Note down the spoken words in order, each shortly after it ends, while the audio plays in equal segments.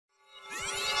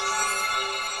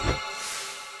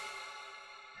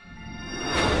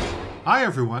Hi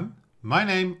everyone, my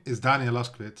name is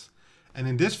Laskewitz, and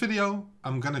in this video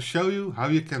I'm going to show you how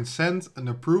you can send an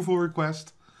approval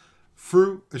request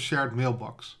through a shared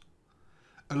mailbox.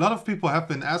 A lot of people have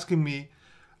been asking me,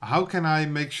 how can I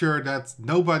make sure that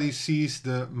nobody sees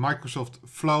the Microsoft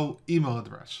Flow email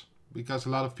address? Because a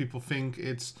lot of people think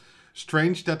it's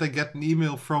strange that they get an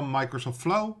email from Microsoft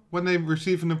Flow when they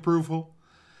receive an approval.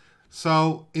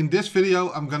 So in this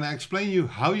video I'm going to explain you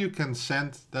how you can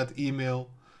send that email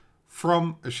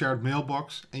from a shared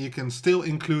mailbox, and you can still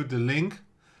include the link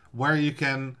where you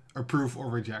can approve or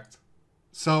reject.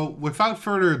 So without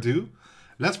further ado,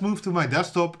 let's move to my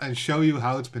desktop and show you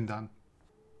how it's been done.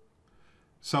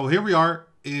 So here we are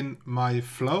in my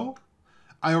flow.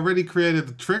 I already created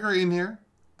a trigger in here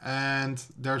and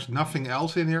there's nothing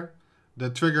else in here. The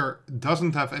trigger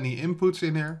doesn't have any inputs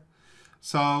in here.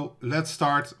 So let's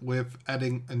start with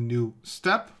adding a new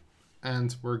step,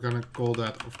 and we're going to call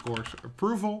that, of course,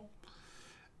 approval.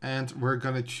 And we're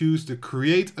going to choose the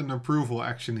create an approval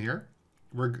action here.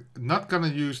 We're not going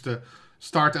to use the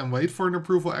start and wait for an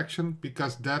approval action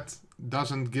because that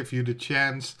doesn't give you the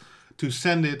chance to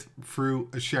send it through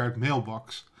a shared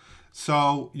mailbox.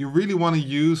 So you really want to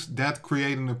use that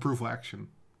create an approval action.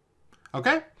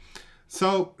 Okay,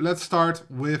 so let's start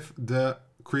with the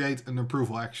create an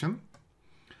approval action.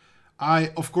 I,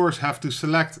 of course, have to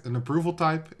select an approval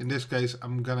type. In this case,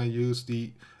 I'm going to use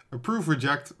the approve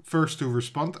reject first to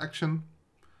respond action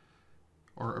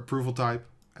or approval type,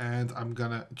 and I'm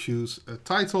gonna choose a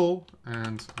title,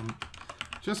 and I'm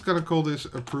just gonna call this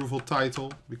approval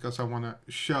title because I want to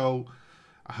show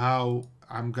how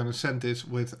I'm gonna send this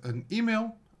with an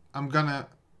email. I'm gonna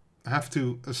have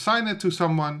to assign it to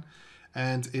someone,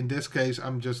 and in this case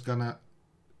I'm just gonna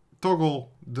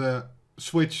toggle the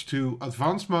switch to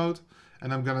advanced mode,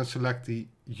 and I'm gonna select the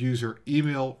user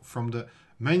email from the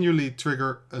manually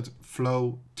trigger a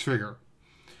flow trigger.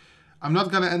 I'm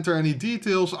not going to enter any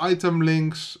details, item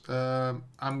links.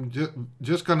 I'm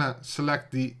just going to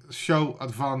select the show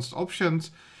advanced options,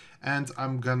 and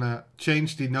I'm going to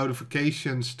change the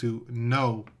notifications to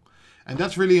no. And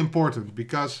that's really important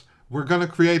because we're going to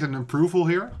create an approval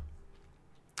here.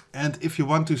 And if you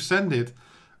want to send it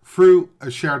through a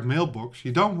shared mailbox,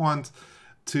 you don't want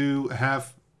to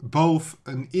have both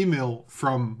an email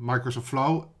from Microsoft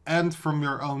Flow and from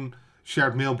your own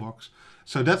shared mailbox.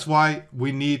 So that's why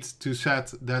we need to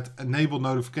set that enable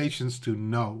notifications to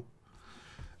no.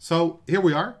 So here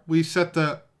we are. We set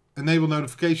the enable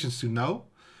notifications to no.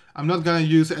 I'm not going to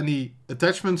use any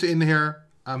attachments in here.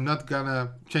 I'm not going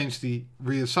to change the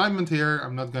reassignment here.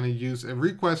 I'm not going to use a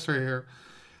requester here.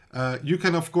 You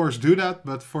can of course do that,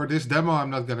 but for this demo I'm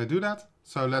not going to do that.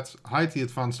 So let's hide the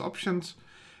advanced options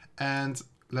and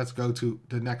let's go to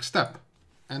the next step.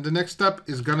 And the next step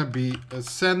is going to be a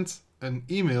send an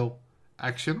email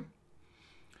action.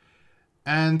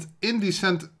 And in the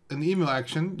send an email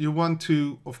action, you want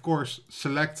to, of course,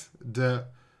 select the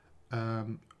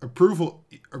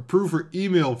approver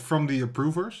email from the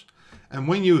approvers. And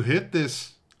when you hit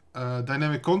this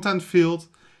dynamic content field,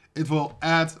 it will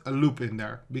add a loop in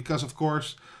there. Because, of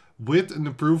course, with an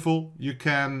approval, you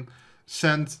can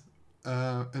send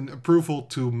an approval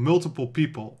to multiple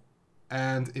people.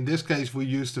 And in this case, we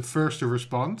use the first to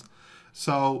respond.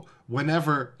 So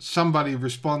whenever somebody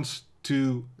responds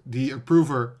to the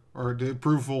approver or the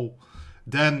approval,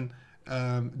 then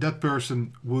that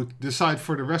person would decide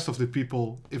for the rest of the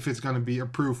people if it's going to be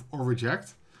approve or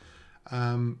reject.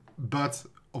 But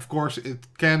of course, it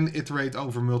can iterate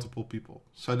over multiple people.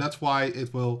 So that's why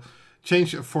it will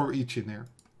change for each in there.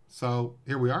 So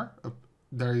here we are.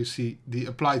 There you see the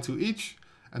apply to each.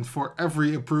 And for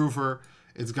every approver,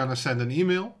 it's going to send an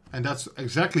email, and that's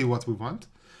exactly what we want.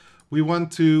 We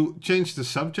want to change the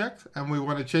subject, and we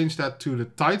want to change that to the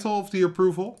title of the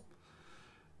approval.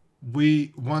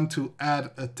 We want to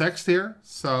add a text here,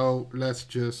 so let's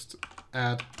just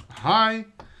add hi,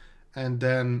 and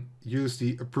then use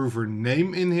the approver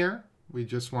name in here. We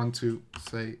just want to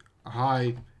say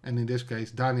hi, and in this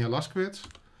case, Laskewitz.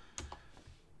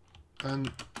 An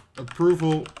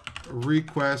approval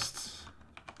request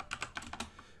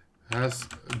has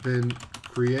been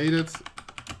created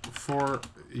for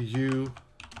you.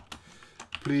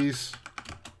 Please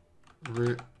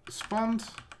respond.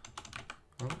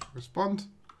 Respond.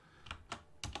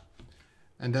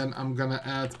 And then I'm gonna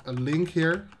add a link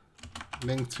here.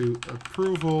 Link to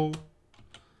approval.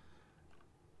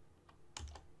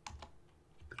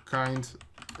 Kind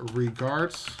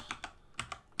regards.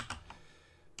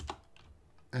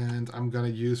 And I'm gonna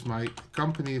use my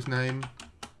company's name.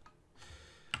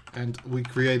 And we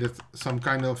created some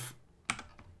kind of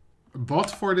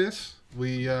bot for this.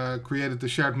 We created the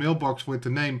shared mailbox with the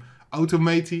name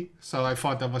Automati. So I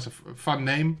thought that was a fun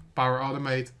name, Power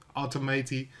Automate,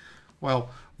 Automati. Well,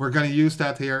 we're going to use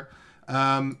that here.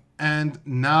 And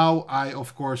now I,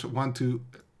 of course, want to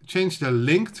change the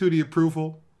link to the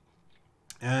approval.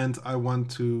 And I want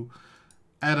to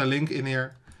add a link in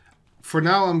here. For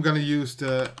now, I'm going to use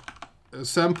the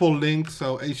sample link.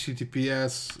 So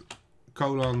https://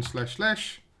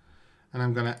 and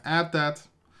I'm going to add that.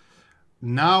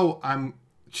 Now I'm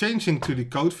changing to the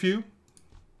code view.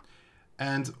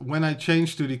 And when I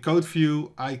change to the code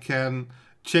view, I can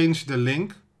change the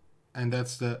link. And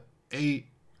that's the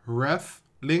href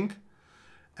link.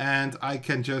 And I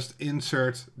can just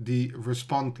insert the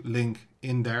respond link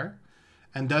in there.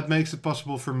 And that makes it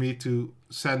possible for me to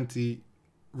send the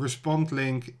respond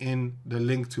link in the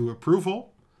link to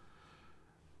approval.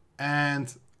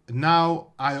 And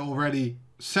now I already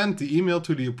sent the email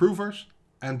to the approvers.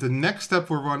 And the next step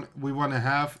we want to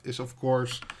have is, of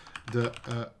course, the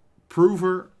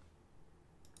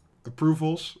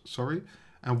approvals,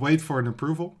 and wait for an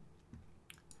approval.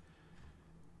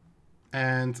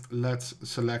 And let's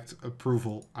select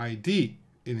approval ID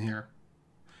in here.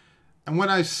 And when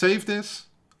I save this,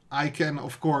 I can,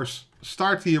 of course,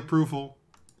 start the approval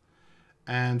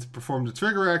and perform the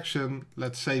trigger action.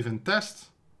 Let's save and test.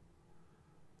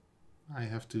 I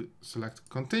have to select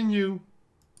continue,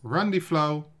 run the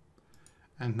flow,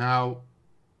 and now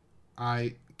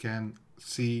I can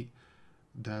see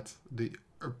that the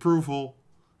approval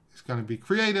is going to be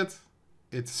created.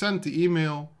 It sent the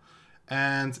email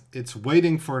and it's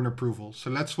waiting for an approval. So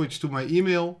let's switch to my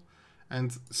email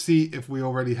and see if we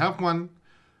already have one.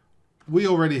 We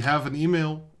already have an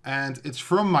email and it's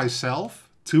from myself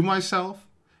to myself.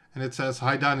 And it says,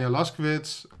 "Hi Daniel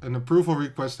Laskewitz, an approval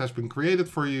request has been created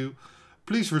for you.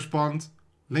 Please respond.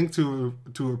 Link to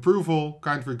approval.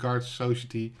 Kind regards,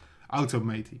 Society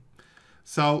Automati."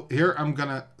 So here I'm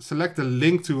gonna select the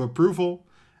link to approval.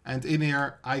 And in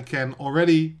here I can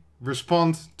already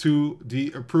respond to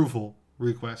the approval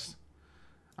request.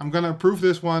 I'm gonna approve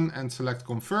this one and select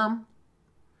confirm,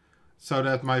 so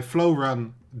that my flow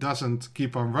run doesn't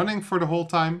keep on running for the whole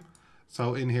time.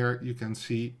 So in here you can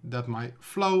see that my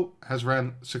flow has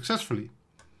ran successfully.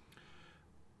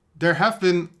 There have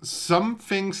been some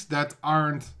things that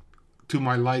aren't to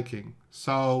my liking.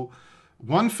 So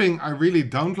one thing I really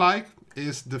don't like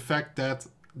is the fact that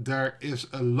there is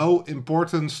a low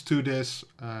importance to this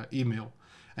email.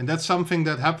 And that's something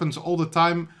that happens all the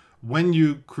time when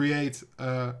you create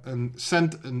and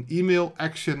send an email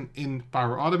action in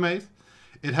Power Automate.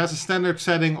 It has a standard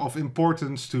setting of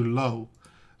importance to low.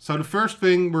 So the first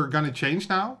thing we're going to change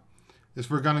now is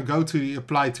we're going to go to the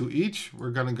apply to each.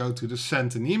 We're going to go to the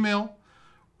send an email.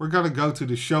 We're going to go to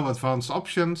the show advanced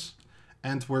options.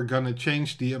 And we're going to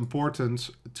change the importance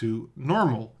to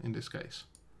normal in this case.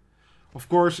 Of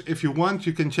course, if you want,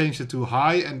 you can change it to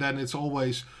high, and then it's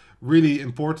always really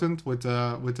important with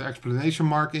the exclamation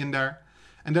mark in there.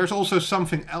 And there's also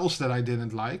something else that I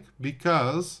didn't like,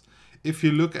 because if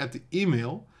you look at the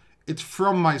email, it's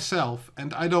from myself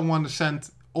and I don't want to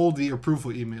send all the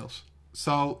approval emails.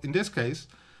 So in this case,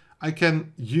 I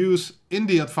can use in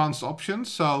the advanced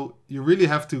options. So you really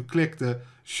have to click the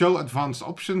show advanced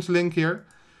options link here.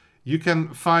 You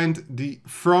can find the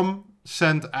from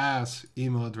send as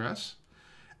email address.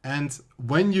 And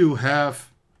when you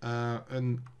have a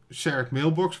shared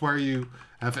mailbox where you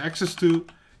have access to,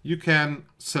 you can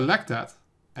select that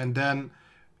and then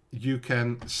you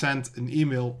can send an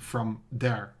email from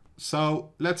there.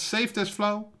 So let's save this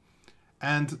flow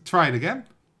and try it again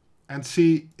and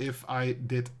see if I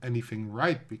did anything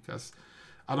right, because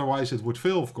otherwise it would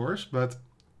fail, of course. But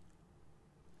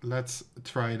let's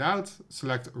try it out.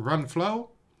 Select run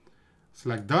flow,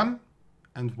 select done,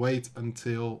 and wait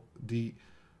until the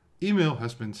email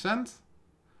has been sent.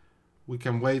 We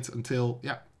can wait until,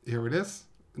 yeah, here it is,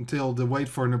 until the wait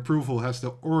for an approval has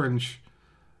the orange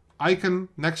icon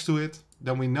next to it.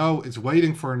 Then we know it's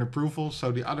waiting for an approval,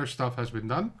 so the other stuff has been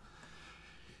done.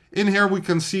 In here we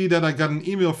can see that I got an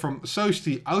email from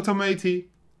Society Automati.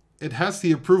 It has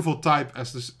the approval type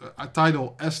as the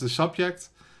title as the subject.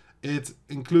 It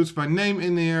includes my name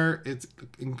in here. It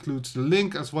includes the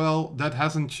link as well. That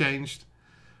hasn't changed.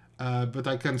 But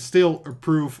I can still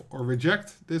approve or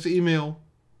reject this email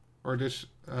or this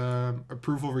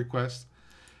approval request.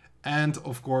 And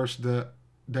of course,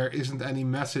 there isn't any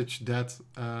message that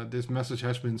this message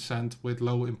has been sent with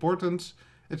low importance.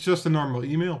 It's just a normal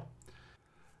email.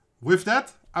 With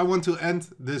that, I want to end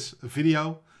this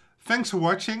video. Thanks for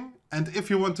watching. And if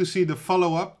you want to see the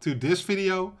follow-up to this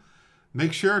video,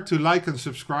 make sure to like and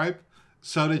subscribe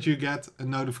so that you get a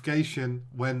notification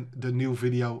when the new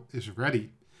video is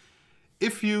ready.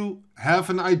 If you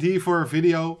have an idea for a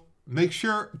video, make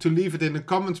sure to leave it in the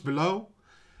comments below.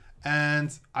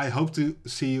 And I hope to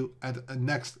see you at a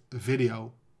next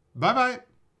video. Bye bye.